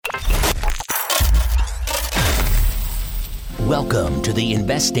Welcome to the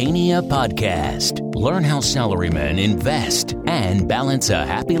Investania podcast. Learn how salarymen invest and balance a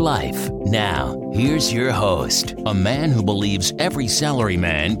happy life. Now, here's your host, a man who believes every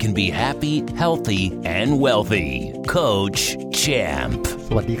salaryman can be happy, healthy, and wealthy, Coach Champ. ส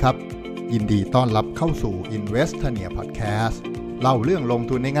วัสดีครับยินดีต้อนรับเข้าสู่ Investania podcast เล่าเรื่องลง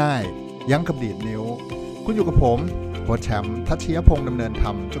ทุนง่ายๆยั้งกับดีดนิ้วคุณอยู่กับผมโค้ชแชมป์ทัชยพงษ์ดำเนินธร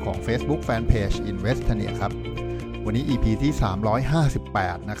รมเจ้าของ Facebook Fanpage Investania ครับวันนี้ EP ที่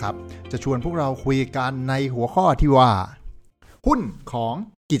358นะครับจะชวนพวกเราคุยกันในหัวข้อที่ว่าหุ้นของ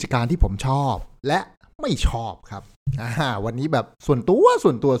กิจการที่ผมชอบและไม่ชอบครับวันนี้แบบส่วน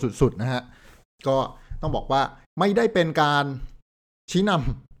ตัวสุดๆนะฮะก็ต้องบอกว่าไม่ได้เป็นการชี้น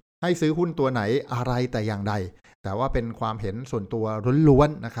ำให้ซื้อหุ้นตัวไหนอะไรแต่อย่างใดแต่ว่าเป็นความเห็นส่วนตัวล้วน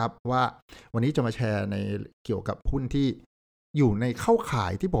ๆนะครับว่าวันนี้จะมาแชร์ในเกี่ยวกับหุ้นที่อยู่ในเข้าข่า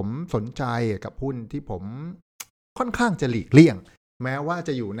ยที่ผมสนใจกับหุ้นที่ผมค่อนข้างจะหลีกเลี่ยงแม้ว่าจ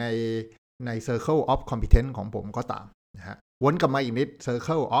ะอยู่ใน Circle of Competence ของผมก็ตามนะฮะวนกลับมาอีกนิด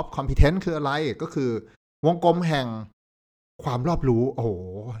Circle of Competence คืออะไรก็คือวงกลมแห่งความรอบรู้โอ้โห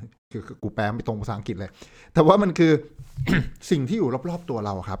คือกูแปลไม่ตรงภาษาอังกฤษเลยแต่ว่ามันคือ สิ่งที่อยู่รอบๆตัวเ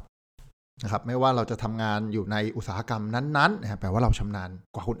ราครับนะครับไม่ว่าเราจะทำงานอยู่ในอุตสาหกรรมนั้นๆนะแปลว่าเราชำนาญ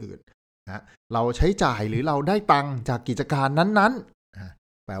กว่าคนอื่นนะเราใช้จ่ายหรือเราได้ตังค์จากกิจการนั้นๆนะ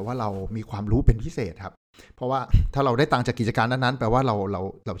แปลว่าเรามีความรู้เป็นพิเศษครับเพราะว่าถ้าเราได้ตังค์จากกิจการนั้นๆแปลว่าเร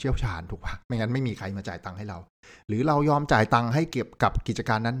าเชี่ยวชาญถูกป่ะไม่งั้นไม่มีใครมาจ่ายตังค์ให้เราหรือเรายอมจ่ายตังค์ให้เก็บกับกิจ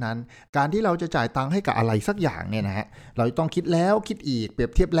การนั้นๆการที่เราจะจ่ายตังค์ให้กับอะไรสักอย่างเนี่ยนะฮะเราต้องคิดแล้วคิดอีกเปรีย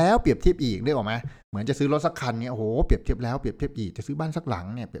บเทียบแล้วเปรียบเทียบอีกได้หรอไหมเหมือนจะซื้อรถสักคันเนี่ยโอ้โหเปรียบเทียบแล้วเปรียบเทียบอีกจะซื้อบ้านสักหลัง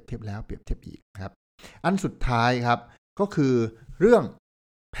เนี่ยเปรียบเทียบแล้วเปรียบเทียบอีกครับอันสุดท้ายครับก็คือเรื่อง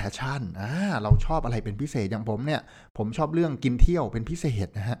แพชชั่นเราชอบอะไรเป็นพิเศษอย่างผมเนี่ยผมชอบเรื่องกินเที่ยวเป็นพิเศษ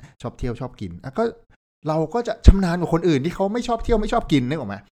นะฮะชอบเที่ยวชอบกินก็เราก็จะชำนาญกว่าคนอื่นที่เขาไม่ชอบเที่ยวไม่ชอบกินนึกออก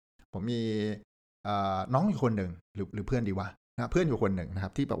ไหมผมมีน้องอยู่คนหนึ่งหรือเพื่อนดีวะนะเพื่อนอยู่คนหนึ่งนะครั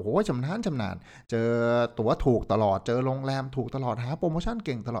บที่แบบโอ้โหชำนาญเจอตั๋วถูกตลอดเจอโรงแรมถูกตลอดหาโปรโมชั่นเ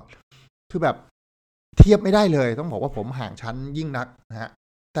ก่งตลอดคือแบบเทียบไม่ได้เลยต้องบอกว่าผมห่างชั้นยิ่งนักนะฮะ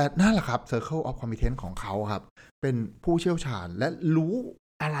แต่นั่นแหละครับ Circle of Competence ของเขาครับเป็นผู้เชี่ยวชาญและรู้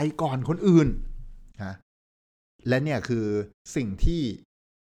อะไรก่อนคนอื่นนะและเนี่ยคือสิ่งที่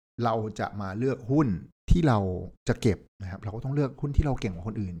เราจะมาเลือกหุ้นที่เราจะเก็บนะครับเราก็ต้องเลือกหุ้นที่เราเก่งกว่าค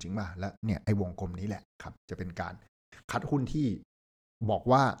นอื่นจริงป่ะและเนี่ยไอ้วงกลมนี้แหละครับจะเป็นการคัดหุ้นที่บอก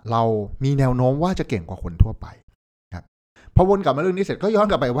ว่าเรามีแนวโน้มว่าจะเก่งกว่าคนทั่วไปครับพอวนกลับมาเรื่องนี้เสร็จก็ย้อน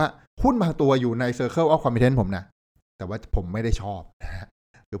กลับไปว่าหุ้นบางตัวอยู่ใน Circle of Competence ผมนะแต่ว่าผมไม่ได้ชอบนะฮะ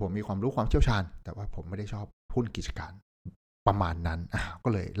คือผมมีความรู้ความเชี่ยวชาญแต่ว่าผมไม่ได้ชอบหุ้นกิจการประมาณนั้นก็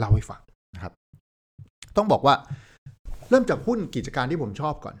เลยเล่าให้ฟังนะครับต้องบอกว่าเริ่มจากหุ้นกิจการที่ผมช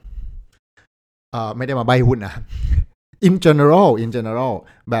อบก่อนไม่ได้มาใบหุ้นนะ in general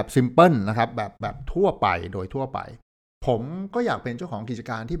แบบ simple นะครับแบบทั่วไปโดยทั่วไปผมก็อยากเป็นเจ้าของกิจ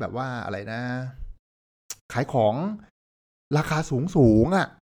การที่แบบว่าอะไรนะขายของราคาสูง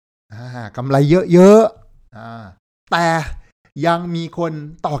กำไรเยอะๆแต่ยังมีคน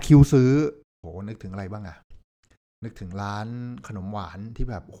ต่อคิวซื้อโหนึกถึงอะไรบ้างนึกถึงร้านขนมหวานที่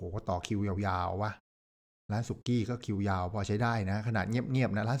แบบโหต่อคิวยาวๆวะร้านสุกี้ก็คิวยาวพอใช้ได้นะขนาดเงียบ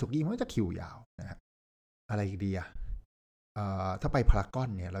ๆนะร้านสุกี้มันก็จะคิวยาวนะอะไรอีกดีถ้าไปพารากอน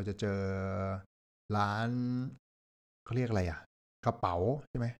เนี่ยเราจะเจอร้านเขาเรียกอะไรกระเป๋า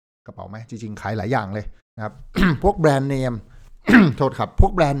ใช่ไหมกระเป๋าไหมจริงๆขายหลายอย่างเลยนะครับ พวกแบรนด์เนม โทษครับพว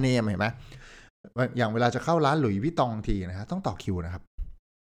กแบรนด์เนมเห็นไหมอย่างเวลาจะเข้าร้านหลุยส์วิตตองทีนะฮะต้องต่อคิวนะครับ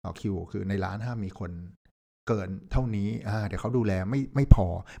ต่อคิวคือในร้านห้ามมีคนเกินเท่านี้เดี๋ยวเขาดูแลไม่พอ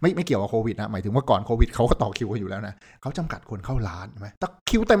ไม่เกี่ยวกับโควิดนะหมายถึงว่าก่อนโควิดเขาก็ต่อคิวกันอยู่แล้วนะเขาจำกัดคนเข้าร้านใช่ไหมต่อ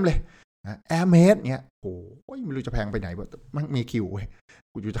คิวเต็มเลยแอร์เมสเนี่ยโอ้ยไม่รู้จะแพงไปไหนมันมีคิวเว้ย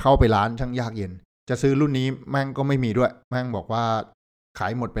กูจะเข้าไปร้านช่างยากเย็นจะซื้อรุ่นนี้แม่งก็ไม่มีด้วยแม่งบอกว่าขา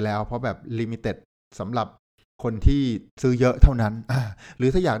ยหมดไปแล้วเพราะแบบลิมิเต็ดสำหรับคนที่ซื้อเยอะเท่านั้นหรือ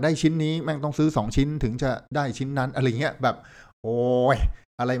ถ้าอยากได้ชิ้นนี้แม่งต้องซื้อ2ชิ้นถึงจะได้ชิ้นนั้นอะไรเงี้ยแบบโอ้ย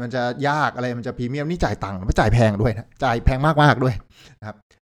อะไรมันจะยากอะไรมันจะพรีเมียมนี่จ่ายตังค์ไม่จ่ายแพงด้วยนะจ่ายแพงมากๆด้วยนะครับ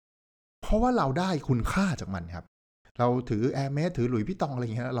เพราะว่าเราได้คุณค่าจากมันครับเราถือแอร์เมสถือหลุยส์วิตตองอะไรอ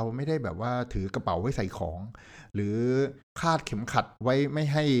ย่างเงี้ยเราไม่ได้แบบว่าถือกระเป๋าไว้ใส่ของหรือคาดเข็มขัดไว้ไม่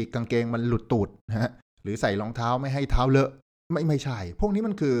ให้กางเกงมันหลุดตูดนะฮะหรือใส่รองเท้าไม่ให้เท้าเลอะไม่ใช่พวกนี้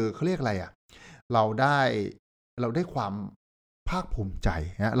มันคือเขาเรียกอะไรเราได้ความภาคภูมิใจ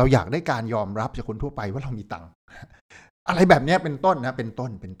นะเราอยากได้การยอมรับจากคนทั่วไปว่าเรามีตังค์อะไรแบบนี้เป็นต้นนะเป็นต้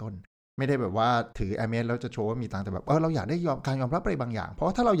นไม่ได้แบบว่าถือแอร์เมสแล้วจะโชว์ว่ามีตังค์แต่แบบเราอยากได้การยอมรับอะไรบางอย่างเพราะ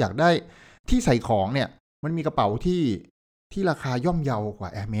ว่าถ้าเราอยากได้ที่ใส่ของเนี่ยมันมีกระเป๋าที่ราคาย่อมเยาวกว่า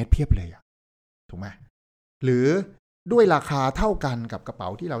แอร์เมสเพียบเลยถูกไหมหรือ ด้วยราคาเท่ากันกับกระเป๋า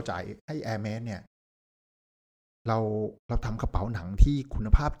ที่เราจ่ายให้ Hermes เนี่ยเราทำกระเป๋าหนังที่คุณ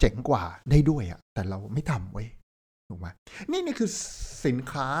ภาพเจ๋งกว่าได้ด้วยอ่ะแต่เราไม่ทำเว้ยถูกไหมนี่คือสิน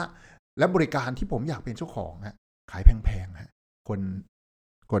ค้าและบริการที่ผมอยากเป็นเจ้าของฮะขายแพงๆฮะค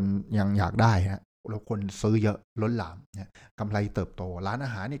นยังอยากได้ฮะแล้วคนซื้อเยอะล้นหลามเนี่ยกำไรเติบโตร้านอา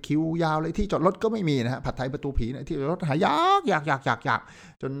หารเนี่ยคิวยาวเลยที่จอดรถก็ไม่มีนะฮะผัดไทยประตูผีเนี่ยที่จอดรถหายาก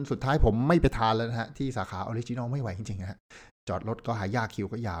จนสุดท้ายผมไม่ไปทานแล้วนะฮะที่สาขาออริจินอลไม่ไหวจริงๆนะฮะจอดรถก็หายากคิว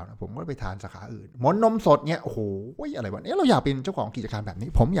ก็ยาวนะผมก็ไปทานสาขาอื่นหมอนนมสดเนี่ยโอ้โหอะไรวะเนี่ยเราอยากเป็นเจ้าของกิจการแบบนี้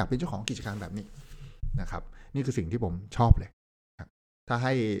ผมอยากเป็นเจ้าของกิจการแบบนี้นะครับนี่คือสิ่งที่ผมชอบเลยถ้าใ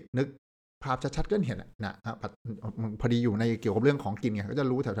ห้นึกภาพชัดๆก็เห็นนะพอดีอยู่ในเกี่ยวกับเรื่องของกินไงก็จะ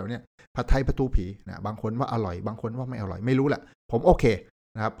รู้แถวๆเนี้ยผัดไทยประตูผีนะบางคนว่าอร่อยบางคนว่าไม่อร่อยไม่รู้แหละผมโอเค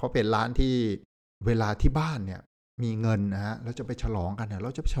นะครับเพราะเป็นร้านที่เวลาที่บ้านเนี่ยมีเงินนะฮะแล้วจะไปฉลองกันเนี่ยเร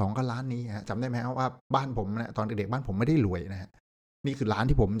าจะไปฉลองกันร้านนี้ฮะจำได้ไหมว่าบ้านผมนะตอนเด็กๆบ้านผมไม่ได้รวยนะฮะนี่คือร้าน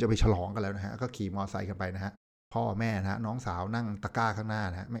ที่ผมจะไปฉลองกันแล้วนะฮะก็ขี่มอเตอร์ไซค์กันไปนะฮะพ่อแม่นะฮะน้องสาวนั่งตะกร้าข้างหน้า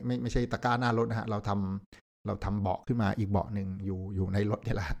นะฮะไม่ใช่ตะกร้าหน้ารถนะฮะเราทำเบาะขึ้นมาอีกเบาะนึงอยู่ในรถ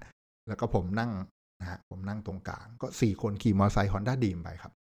นี่แหละแล้วก็ผมนั่งนะฮะผมนั่งตรงกลางก็4คนขี่มอเตอร์ไซค์ Honda Dream ไปครั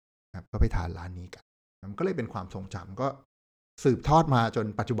บก็ไปทานร้านนี้กันมันก็เลยเป็นความทรงจำก็สืบทอดมาจน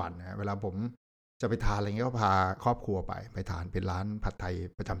ปัจจุบันนะเวลาผมจะไปทานอะไรเงี้ยก็พาครอบครัวไปทานเป็นร้านผัดไทย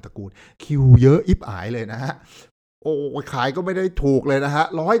ประจำตระกูลคิวเยอะอิบอายเลยนะฮะโอ้ขายก็ไม่ได้ถูกเลยนะฮะ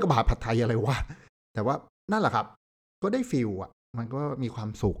100 กว่าบาทผัดไทยอะไรวะแต่ว่านั่นแหละครับก็ได้ฟีลอ่ะมันก็มีความ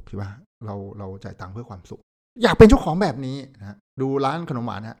สุขใช่ป่ะเราจ่ายตังค์เพื่อความสุขอยากเป็นเจ้าของแบบนี้นะดูร้านขนม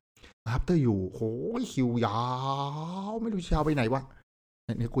หวานฮะafter อยู่โหคิวยาวไม่รู้จะเอาไปไหนวะ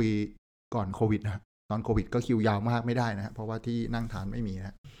นี่คุยก่อนโควิดนะตอนโควิดก็คิวยาวมากไม่ได้นะเพราะว่าที่นั่งทานไม่มีน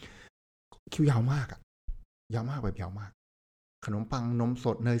ะคิวยาวมากอะยาวมากแบบยาวมากขนมปังนมส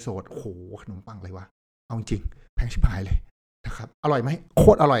ดเนยสดโหขนมปังอะไรวะเอาจริงแพงชิบหายเลยนะครับอร่อยไหมโค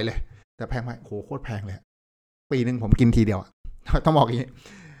ตรอร่อยเลยแต่แพงไหมโหโคตรแพงเลยปีนึงผมกินทีเดียวต้องบอกอย่างนี้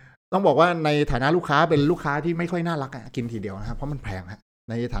ต้องบอกว่าในฐานะลูกค้าเป็นลูกค้าที่ไม่ค่อยน่ารักกินทีเดียวนะครับเพราะมันแพงฮะ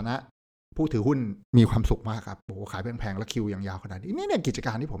ในฐานะผู้ถือหุ้นมีความสุขมากครับโอ้ขายแพงๆแล้วคิวอย่างยาวขนาดนี้นี่เนี่ยกิจก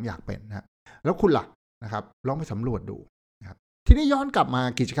ารที่ผมอยากเป็นนะแล้วคุณล่ะนะครับลองไปสำรวจดูนะครับทีนี้ย้อนกลับมา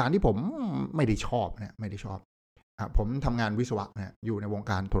กิจการที่ผมไม่ได้ชอบนะไม่ได้ชอบผมทำงานวิศวะนะอยู่ในวง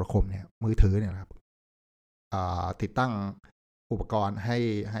การโทรคมเนี่ยมือถือเนี่ยครับติดตั้งอุปกรณ์ใ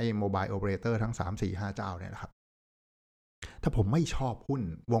ห้โมบายโอเปอเรเตอร์ทั้ง3 4 5เจ้าเนี่ยนะครับถ้าผมไม่ชอบหุ้น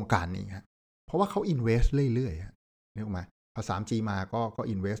วงการนี้ฮะเพราะว่าเขาอินเวสต์เรื่อยๆนึกออกไหมพอ 3G มาก็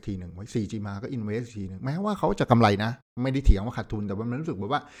อินเวสต์ทีหนึ่งไว้ 4G มาก็อินเวสต์ทีหนึ่งแม้ว่าเขาจะกำไรนะไม่ได้เถียงว่าขาดทุนแต่ว่ามันรู้สึกแบ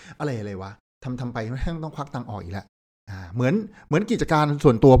บว่าอะไรวะทำไปไม่ต้องควักตังค์ออกอีกแล้วเหมือนกิจการส่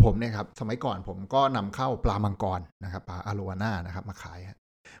วนตัวผมเนี่ยครับสมัยก่อนผมก็นำเข้าปลามังกรนะครับปลาอโลวาน่านะครับมาขา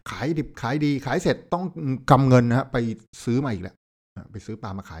ยดิบขายดีขายเสร็จต้องกำเงินนะไปซื้อมาอีกแล้วไปซื้อปลา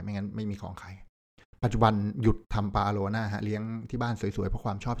มาขายไม่งั้นไม่มีของขายปัจจุบันหยุดทำปลาอโลวาน่าเลี้ยงที่บ้านสวยๆเพราะค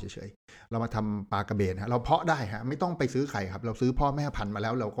วามชอบเฉยๆเรามาทำปลากระเบนเราเพาะได้ไม่ต้องไปซื้อไข่ครับเราซื้อพ่อแม่พันธุ์มาแล้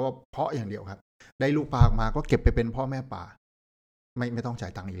วเราก็เพาะอย่างเดียวครับได้ลูกปลาออกมาก็เก็บไปเป็นพ่อแม่ปลาไม่ต้องจ่า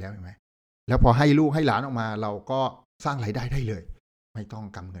ยตังค์อีกแล้วเห็นไหมแล้วพอให้ลูกให้หลานออกมาเราก็สร้างรายได้ได้เลยไม่ต้อง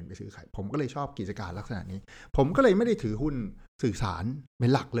กำเงินไปซื้อไข่ผมก็เลยชอบกิจการลักษณะนี้ผมก็เลยไม่ได้ถือหุ้นสื่อสารเป็น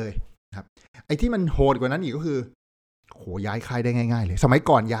หลักเลยครับไอ้ที่มันโหดกว่านั้นอีกก็คือโหย้ายค่ายได้ง่ายๆเลยสมัย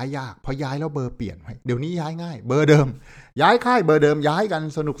ก่อนย้ายยากพอย้ายแล้วเบอร์เปลี่ยนเดี๋ยวนี้ย้ายง่ายเบอร์เดิมย้ายค่ายเบอร์เดิมย้ายกัน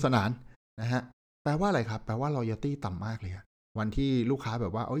สนุกสนานนะฮะแปลว่าอะไรครับแปลว่า loyalty ต่ำมากเลยวันที่ลูกค้าแบ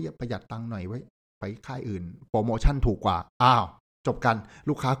บว่าประหยัดตังค์หน่อยไว้ไปค่ายอื่นโปรโมชั่นถูกกว่าอ้าวจบกัน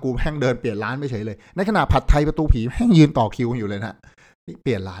ลูกค้ากูแม่งเดินเปลี่ยนร้านไม่เฉยเลยในขณะผัดไทยประตูผีแม่งยืนต่อคิวอยู่เลยนะนี่เป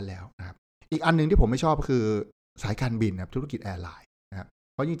ลี่ยนร้านแล้วนะครับอีกอันนึงที่ผมไม่ชอบก็คือสายการบินนะครับธุรกิจแอร์ไลน์นะครับ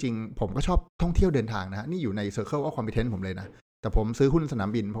เพราะจริงๆผมก็ชอบท่องเที่ยวเดินทางนะนี่อยู่ใน Circle of Competence ผมเลยนะแต่ผมซื้อหุ้นสนาม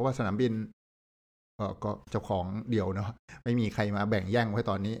บินเพราะว่าสนามบินก็เจ้าของเดียวเนาะไม่มีใครมาแบ่งแย่งไว้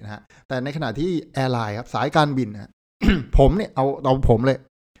ตอนนี้นะฮะแต่ในขณะที่แอร์ไลน์ครับสายการบินนะ ผมเนี่ยเอาผมเลย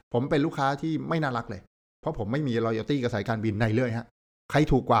ผมเป็นลูกค้าที่ไม่น่ารักเลยเพราะผมไม่มี loyalty กับสายการบินไหนเลยฮะใคร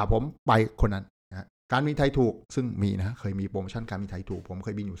ถูกกว่าผมไปคนนั้นนะการบินไทยถูกซึ่งมีนะเคยมีโปรโมชั่นการบินไทยถูกผมเค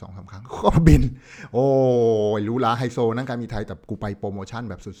ยบินอยู่ 2-3 ครั้งก็บินโอ้ยรู้ละไฮโซนั่นการบินไทยแต่กูไปโปรโมชั่น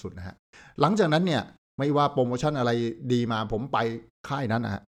แบบสุดๆนะฮะหลังจากนั้นเนี่ยไม่ว่าโปรโมชั่นอะไรดีมาผมไปค่ายนั้นน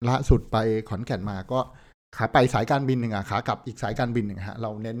ะฮะล่าสุดไปขอนแก่นมาก็ขาไปสายการบินหนึ่งขากลับอีกสายการบินหนึ่งฮะเร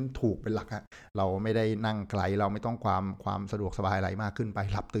าเน้นถูกเป็นหลักฮะเราไม่ได้นั่งไกลเราไม่ต้องความสะดวกสบายอะไรมากขึ้นไป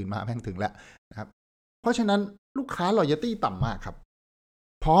หลับตื่นมาแม่งถึงแล้วนะครับเพราะฉะนั้นลูกค้า loyalty ต่ำมากครับ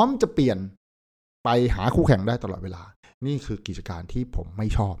พร้อมจะเปลี่ยนไปหาคู่แข่งได้ตลอดเวลานี่คือกิจการที่ผมไม่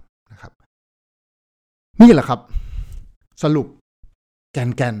ชอบนะครับนี่แหละครับสรุปแก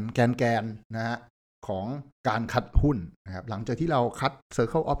นนะฮะ ของการคัดหุ้นนะครับหลังจากที่เราคัด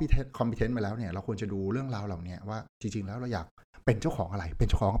Circle of Competence มาแล้วเนี่ยเราควรจะดูเรื่องราวเหล่านี้ว่าจริงๆแล้วเราอยากเป็นเจ้าของอะไรเป็น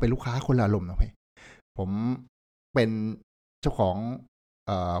เจ้าของเป็นลูกค้าคนละอารมณ์นะพี่ผมเป็นเจ้าของ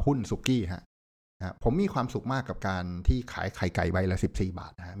หุ้นสุกี้ฮะผมมีความสุขมากกับการที่ขายไข่ไก่ใบละ14 บา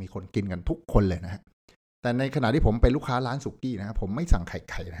ทนะฮะมีคนกินกันทุกคนเลยนะฮะแต่ในขณะที่ผมเป็นลูกค้าร้านสุกี้นะฮะผมไม่สั่งไข่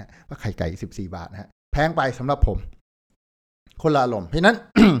ไก่นะฮะว่าไข่ไก่14 บาทนะฮะแพงไปสำหรับผมคนละอารมณ์เพราะนั้น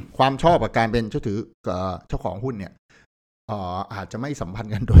ความชอบกับการเป็นเจ้าของหุ้นเนี่ยอาจจะไม่สัมพัน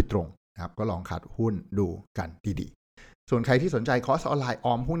ธ์กันโดยตรงนะครับก็ลองคัดหุ้นดูกันดีๆส่วนใครที่สนใจคอร์สออนไลน์อ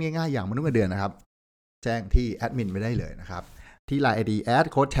อมหุ้นง่ายๆอย่างมนุษย์เงินเดือนนะครับแจ้งที่แอดมินไปได้เลยนะครับที่ LINE ID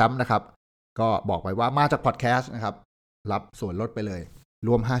 @coachchamp นะครับก็บอกไว้ว่ามาจากพอดแคสต์นะครับรับส่วนลดไปเลยร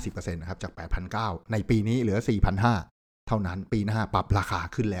วม 50% นะครับจาก 8,900 ในปีนี้เหลือ 4,500 เท่านั้นปีหน้าปรับราคา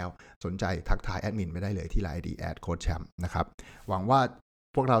ขึ้นแล้วสนใจทักทายแอดมินไปได้เลยที่ LINE ID @coachchamp นะครับหวังว่า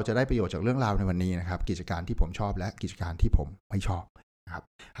พวกเราจะได้ประโยชน์จากเรื่องราวในวันนี้นะครับกิจการที่ผมชอบและกิจการที่ผมไม่ชอบนะครับ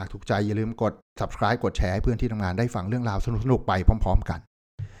หากถูกใจอย่าลืมกด Subscribe กดแชร์ให้เพื่อนที่ทำงานได้ฟังเรื่องราวสนุกๆไปพร้อมๆกัน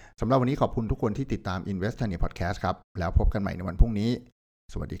สำหรับวันนี้ขอบคุณทุกคนที่ติดตาม Investonia Podcast ครับแล้วพบกันใหม่ในวันพรุ่งนี้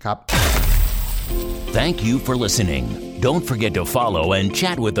สวัสดีครับ Thank you for listening. Don't forget to follow and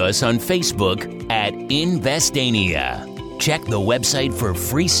chat with us on Facebook at Investania. Check the website for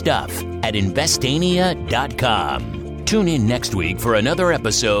free stuff at Investania.com. Tune in next week for another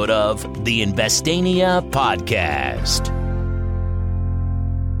episode of the Investania Podcast.